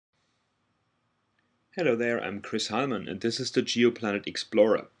Hello there, I'm Chris Hallman and this is the GeoPlanet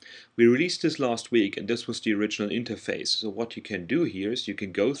Explorer. We released this last week and this was the original interface. So what you can do here is you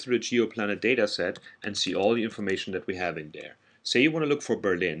can go through the GeoPlanet dataset and see all the information that we have in there. Say you want to look for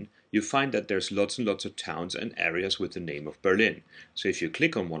Berlin, you find that there's lots and lots of towns and areas with the name of Berlin. So if you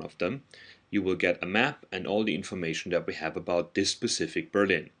click on one of them, you will get a map and all the information that we have about this specific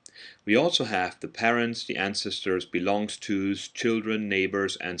Berlin. We also have the parents, the ancestors, belongs tos, children,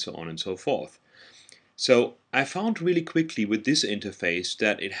 neighbors, and so on and so forth. So I found really quickly with this interface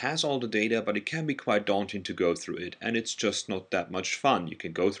that it has all the data, but it can be quite daunting to go through it, and it's just not that much fun. You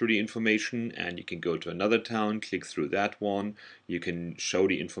can go through the information and you can go to another town, click through that one, you can show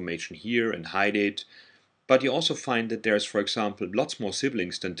the information here and hide it, but you also find that there's, for example, lots more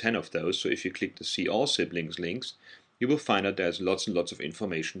siblings than 10 of those, so if you click the See All Siblings links, you will find that there's lots and lots of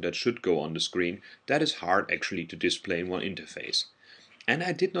information that should go on the screen that is hard actually to display in one interface. And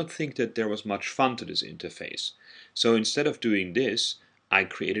I did not think that there was much fun to this interface. So instead of doing this, I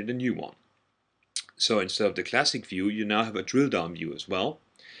created a new one. So instead of the classic view, you now have a drill down view as well.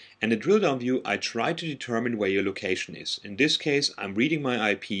 And the drill down view, I try to determine where your location is. In this case, I'm reading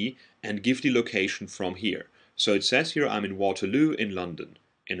my IP and give the location from here. So it says here I'm in Waterloo in London,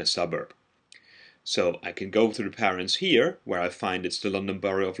 in a suburb. So I can go to the parents here, where I find it's the London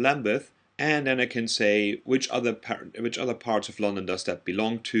Borough of Lambeth, and then I can say which other parts of London does that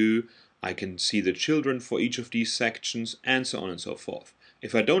belong to. I can see the children for each of these sections, and so on and so forth.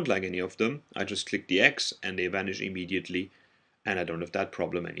 If I don't like any of them, I just click the X and they vanish immediately, and I don't have that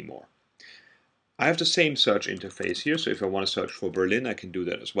problem anymore. I have the same search interface here, so if I want to search for Berlin, I can do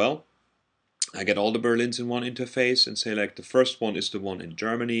that as well. I get all the Berlins in one interface and say like the first one is the one in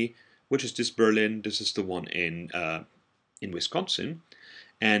Germany, which is this Berlin. This is the one in Wisconsin.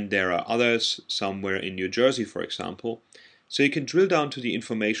 And there are others somewhere in New Jersey, for example. So you can drill down to the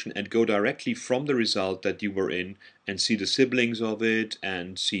information and go directly from the result that you were in and see the siblings of it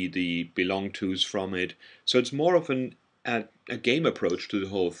and see the belong tos from it. So it's more of a game approach to the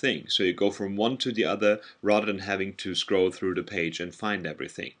whole thing. So you go from one to the other rather than having to scroll through the page and find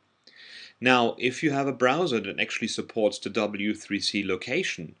everything. Now, if you have a browser that actually supports the W3C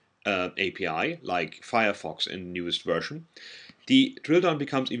location API, like Firefox in the newest version, the drill down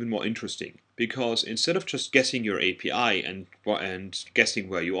becomes even more interesting because instead of just guessing your API and guessing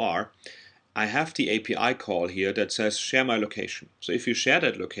where you are, I have the API call here that says share my location. So if you share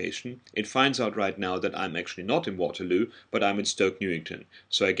that location, it finds out right now that I'm actually not in Waterloo, but I'm in Stoke Newington.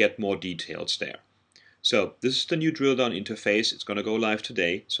 So I get more details there. So this is the new drill down interface. It's going to go live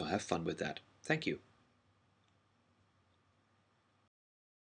today, so have fun with that. Thank you.